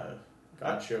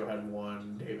 Godshow had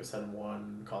 1, Davis had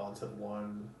 1, Collins had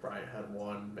 1, Bryant had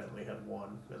 1, Bentley had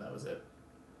 1, and that was it.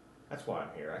 That's why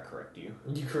I'm here. I correct you.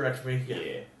 You correct me?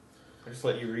 Yeah. I just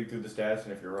let you read through the stats,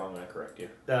 and if you're wrong, I correct you.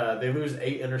 They lose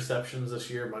 8 interceptions this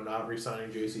year by not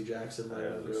re-signing J.C. Jackson.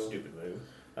 That was a stupid move.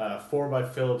 4 by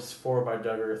Phillips, 4 by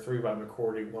Duggar, 3 by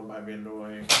McCourty, 1 by Van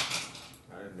Noy.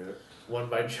 I didn't do it. 1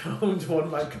 by Jones, 1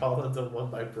 by Collins, and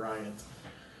 1 by Bryant.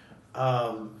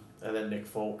 And then Nick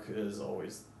Folk is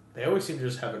always... They always seem to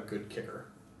just have a good kicker.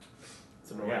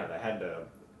 Yeah, they had to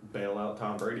bail out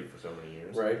Tom Brady for so many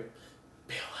years. Right?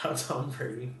 Bail out Tom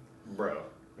Brady. Bro,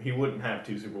 he wouldn't have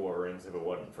 2 Super Bowl rings if it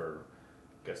wasn't for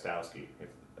Gostowski, if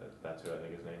that's who I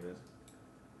think his name is.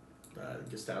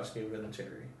 Gostowski and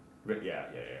Vinatieri. But yeah.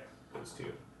 Those 2.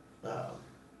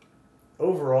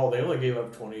 Overall, they only gave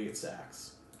up 28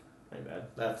 sacks. Ain't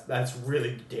bad. That's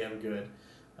really damn good.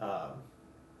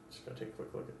 Just gonna take a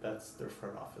quick look at that's their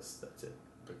front office. That's it.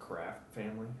 The Kraft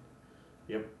family?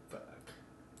 Yep. Fuck.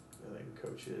 And then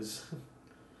coaches.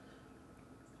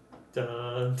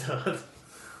 Dun, dun.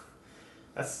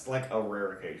 That's like a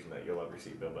rare occasion that you'll ever see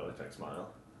Bill Belichick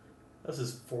smile. That's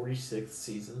his 46th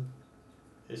season.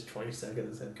 His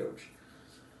 22nd as head coach.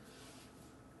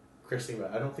 Chris, think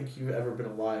about it. I don't think you've ever been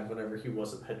alive whenever he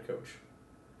wasn't head coach.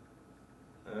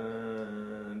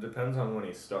 Depends on when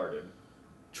he started.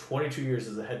 22 years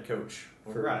as a head coach.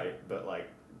 Right, but like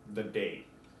the date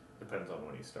depends on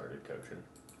when he started coaching.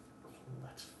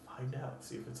 Let's find out.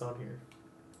 See if it's on here.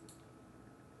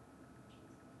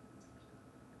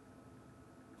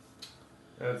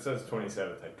 It says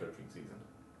 27th head coaching season.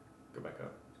 Go back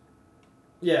up.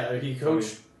 Yeah, he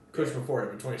coached before him,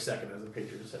 but 22nd as a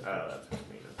Patriots head coach. Oh, that's what I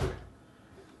mean.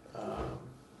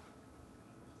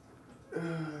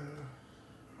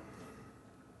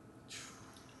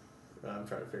 I'm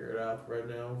trying to figure it out right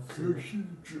now. Journey.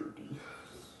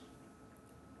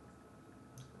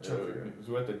 He was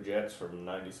with the Jets from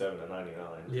 97 to 99.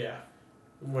 Yeah,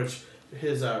 which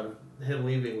his him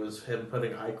leaving was him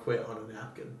putting "I quit" on a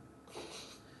napkin.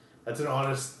 That's an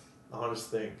honest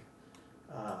thing.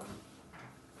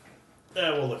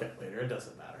 We'll look at it later. It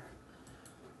doesn't matter.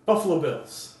 Buffalo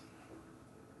Bills.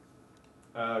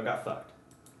 Got fucked.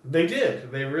 They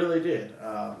did. They really did.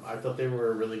 I thought they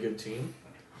were a really good team.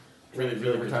 Really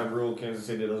good overtime team. rule. Kansas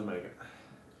City doesn't make it.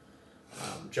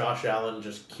 Josh Allen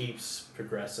just keeps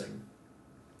progressing.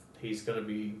 He's going to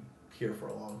be here for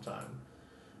a long time.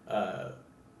 I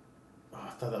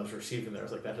thought that was receiving there. I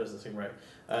was like, that doesn't seem right.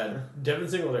 Devin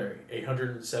Singletary,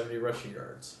 870 rushing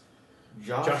yards.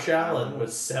 Josh Allen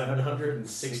with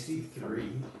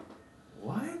 763.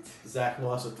 What? Zach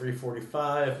Moss with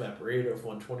 345. Matt Breida with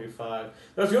 125.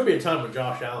 There's going to be a time when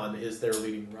Josh Allen is their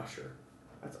leading rusher.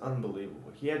 That's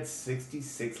unbelievable. He had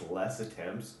 66 less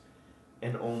attempts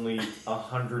and only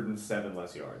 107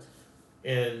 less yards.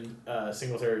 And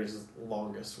Singletary's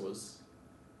longest was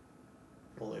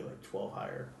only like 12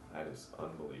 higher. That is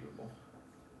unbelievable.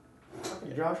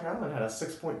 Josh Allen had a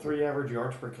 6.3 average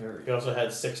yards per carry. He also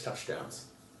had 6 touchdowns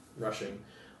rushing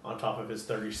on top of his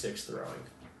 36 throwing.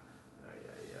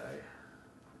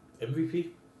 MVP?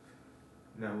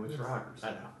 No, it's Rodgers.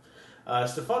 I know.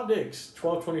 Stephon Diggs,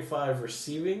 12.25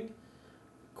 receiving.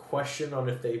 Question on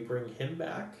if they bring him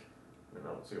back. I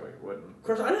don't see why he wouldn't. Of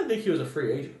course, I didn't think he was a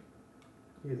free agent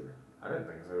either. I didn't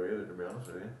think so either, to be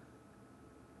honest with you.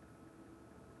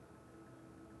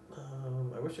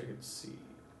 I wish I could see.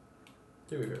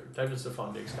 Here we go. Type in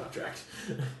Stephon Diggs' contract.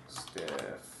 Stephon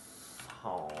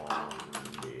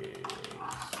Diggs.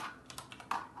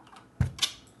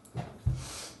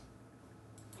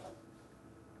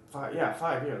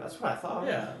 5 years. That's what I thought.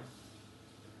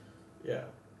 Yeah.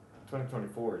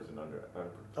 2024 is an under.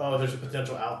 Oh, there's a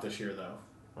potential out this year though.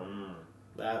 Mm.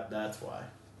 That's why.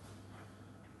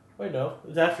 Wait, no,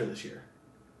 it's after this year.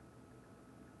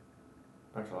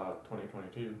 Actually, out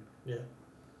 2022. Yeah.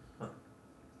 Huh.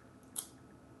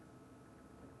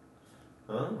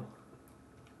 Oh.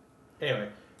 Anyway,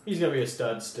 he's gonna be a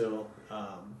stud still.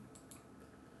 How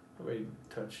many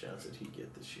touchdowns did he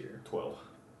get this year? 12.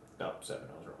 No, 7.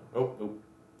 I was wrong. Oh.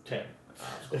 10.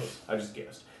 I just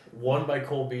guessed. 1 by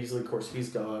Cole Beasley. Of course, he's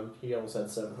gone. He almost had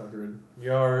 700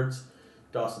 yards.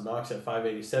 Dawson Knox had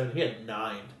 587. He had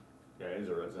 9. Yeah, he's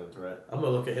a red zone threat. I'm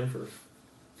gonna look at him for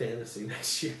fantasy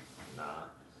next year. Nah.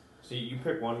 See, you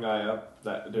pick one guy up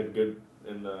that did good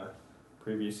in the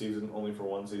previous season, only for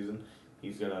one season,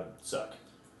 he's gonna suck.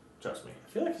 Trust me. I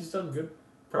feel like he's done good.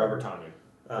 Robert Tonyan,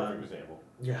 perfect example.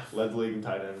 Yeah. Led the league in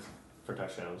tight ends for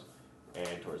touchdowns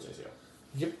and towards ACL.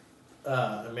 Yep.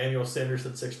 Emmanuel Sanders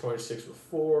had 6.6 with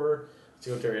 4.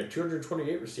 Singletary had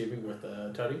 228 receiving with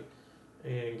a tutty.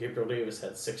 And Gabriel Davis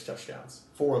had 6 touchdowns.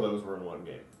 4 of those were in one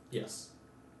game. Yes.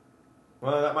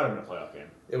 Well, that might have been a playoff game.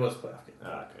 It was a playoff game.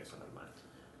 Okay, so never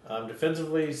mind.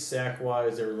 Defensively,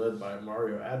 sack-wise, they were led by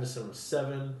Mario Addison with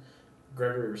 7.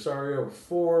 Gregory Rosario with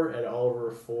 4. Ed Oliver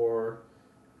with 4.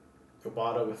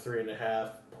 Obata with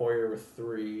 3.5. Poyer with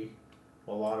 3.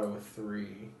 Milano with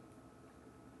 3.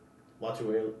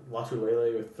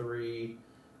 Latulele with 3.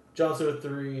 Johnson with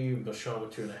 3. Basham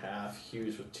with 2.5.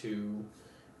 Hughes with 2.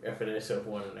 Efanesa with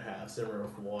 1.5. Zimmer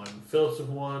with 1. Phillips with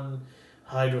 1.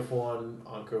 Hyde with 1.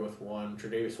 Anko with 1.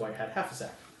 Tre'Davious White had half a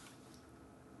sack.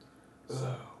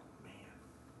 So, man.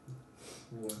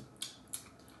 1.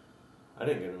 I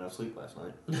didn't get enough sleep last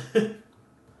night.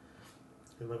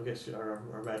 And let me guess, our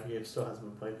bad game still hasn't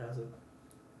been played, has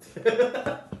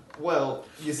it? Well,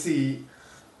 you see,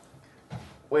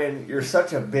 when you're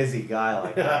such a busy guy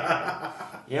like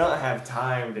that, you don't have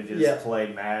time to just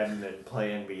play Madden and play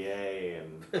NBA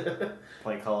and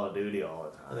play Call of Duty all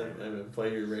the time. And then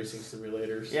play your racing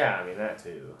simulators. Yeah, I mean, that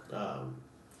too.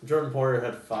 Jordan Poyer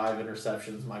had 5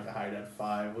 interceptions. Micah Hyde had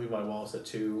 5. Levi Wallace had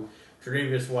 2.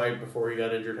 Tre'Davious White, before he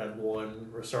got injured, had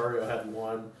 1. Rosario had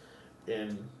 1.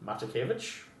 And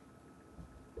Matakevich?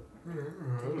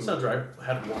 Sounds right.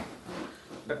 Had 1.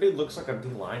 That dude looks like a D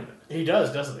lineman. He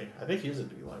does, doesn't he? I think he is a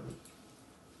D lineman.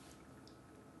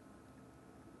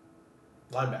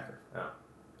 Linebacker. Yeah.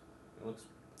 He looks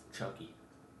chunky.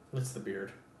 It's the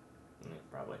beard.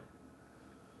 Probably.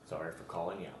 Sorry for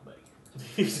calling you out, buddy.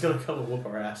 He's going to come and whoop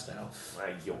our ass now.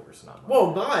 Yours, not mine.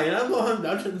 Whoa, mine!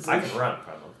 I shouldn't say I can run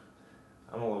from him.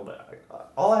 I'm a little bit...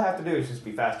 all I have to do is just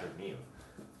be faster than you.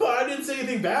 But I didn't say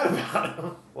anything bad about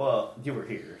him. Well, you were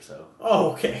here, so...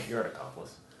 Oh, okay. You're an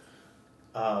accomplice.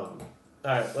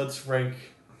 Alright, let's rank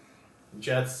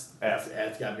Jets. F.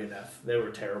 It's got to be an F. They were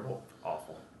terrible.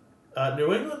 Awful.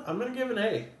 New England, I'm going to give an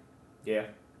A. Yeah.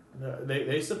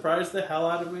 They surprised the hell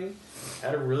out of me.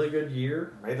 Had a really good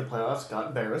year. Made the playoffs. Got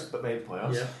embarrassed, but made the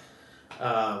playoffs.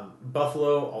 Yeah.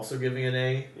 Buffalo, also giving an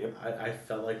A. Yep. I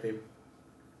felt like they...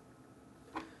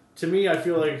 To me, I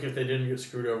feel like if they didn't get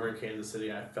screwed over in Kansas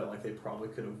City, I felt like they probably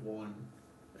could have won.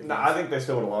 No, I think they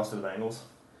still would have lost to the Bengals.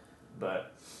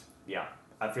 But, yeah.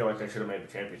 I feel like they should have made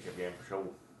the championship game for sure.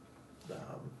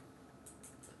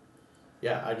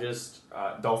 Yeah, I just...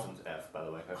 Dolphins F, by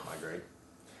the way. That's my grade.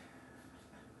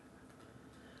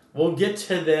 We'll get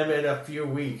to them in a few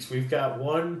weeks. We've got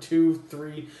 1, 2,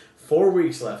 3, 4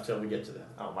 weeks left till we get to them.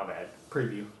 Oh, my bad.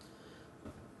 Preview.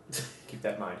 Keep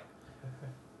that in mind.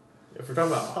 If we're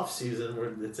talking about off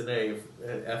season, it's an A,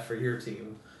 F for your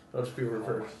team. I'll just be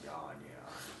reversed. Oh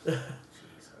my God, yeah.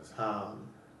 Jesus.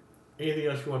 Anything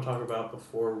else you want to talk about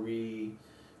before we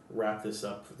wrap this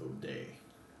up for the day?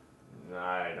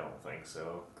 I don't think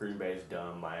so. Green Bay's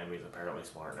dumb. Miami's apparently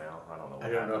smart now. I don't know. I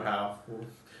don't know how.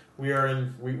 We are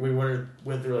in. We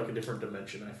went through like a different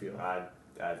dimension. I feel.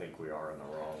 I think we are in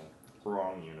the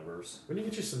wrong universe. We need to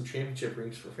get you some championship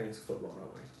rings for fantasy football,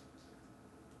 don't we?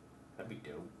 That'd be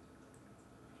dope.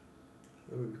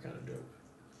 That would be kind of dope.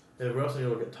 And we also need to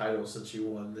look at titles since you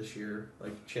won this year,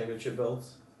 like championship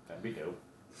belts. That'd be dope.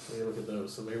 We need to look at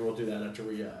those. So maybe we'll do that after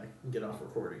we get off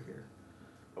recording here.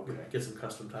 Okay. Get some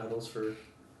custom titles for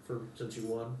since you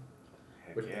won.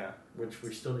 Heck yeah. Which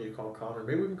we still need to call Connor.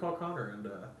 Maybe we can call Connor and. Do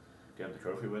you have the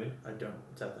trophy with you? I don't.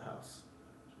 It's at the house.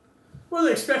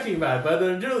 Wasn't expecting that, but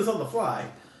they're doing this on the fly.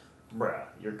 Bruh,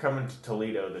 you're coming to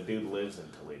Toledo. The dude lives in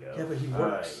Toledo. Yeah, but he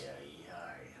works.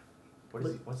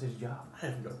 What's his job? I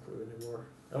have no clue anymore.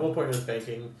 At one point he was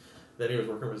banking, then he was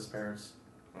working with his parents.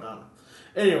 I don't know.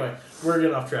 Anyway, we're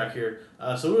getting off track here.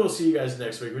 So we will see you guys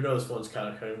next week. We know this one's kind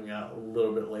of coming out a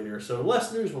little bit later. So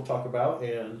less news we'll talk about.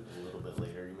 And a little bit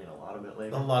later? You mean a lot of it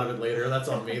later? A lot of it later. That's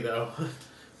on me, though.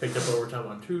 Picked up overtime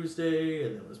on Tuesday,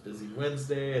 and then was busy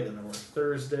Wednesday, and then I worked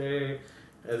Thursday,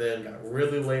 and then got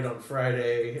really late on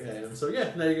Friday. And so,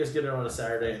 yeah, now you guys get it on a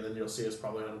Saturday, and then you'll see us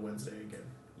probably on Wednesday again.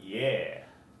 Yeah.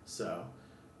 So,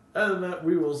 other than that,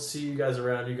 we will see you guys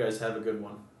around. You guys have a good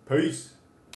one. Peace.